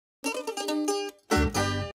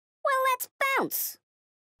announce.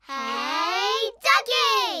 Hey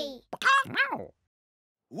Duggee!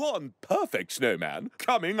 One perfect snowman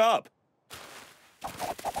coming up.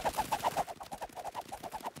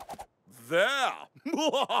 There!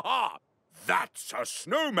 That's a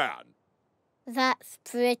snowman. That's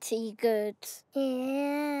pretty good.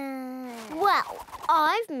 Yeah. Well,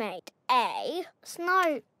 I've made a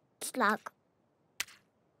snow slug.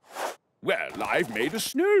 Well, I've made a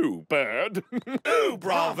snowbird. Oh,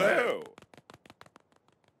 bravo!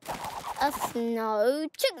 A snow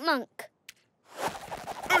chipmunk.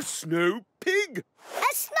 A snow pig.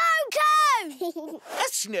 A snow cone! A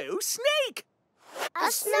snow snake.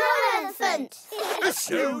 A snow elephant. A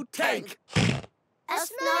snow tank. A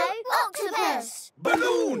snow octopus.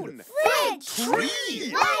 Balloon. Fridge.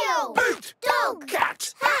 Tree. Whale. Boat. Dog.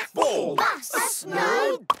 Cat. Hat. Ball. Bus. A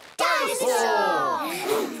snow dinosaur.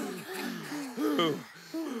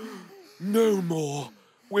 No more.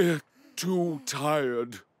 We're too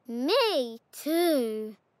tired. Me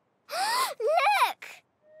too. Look!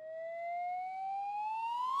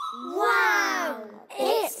 Wow!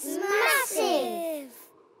 It's massive!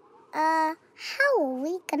 How are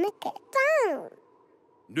we gonna get down?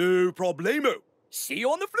 No problemo. See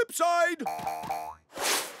you on the flip side.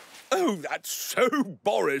 Oh, that's so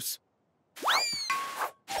Boris.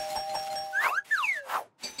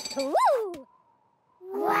 Woo!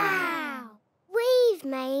 Wow! We've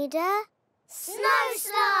made a snow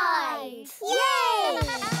slide! Yay!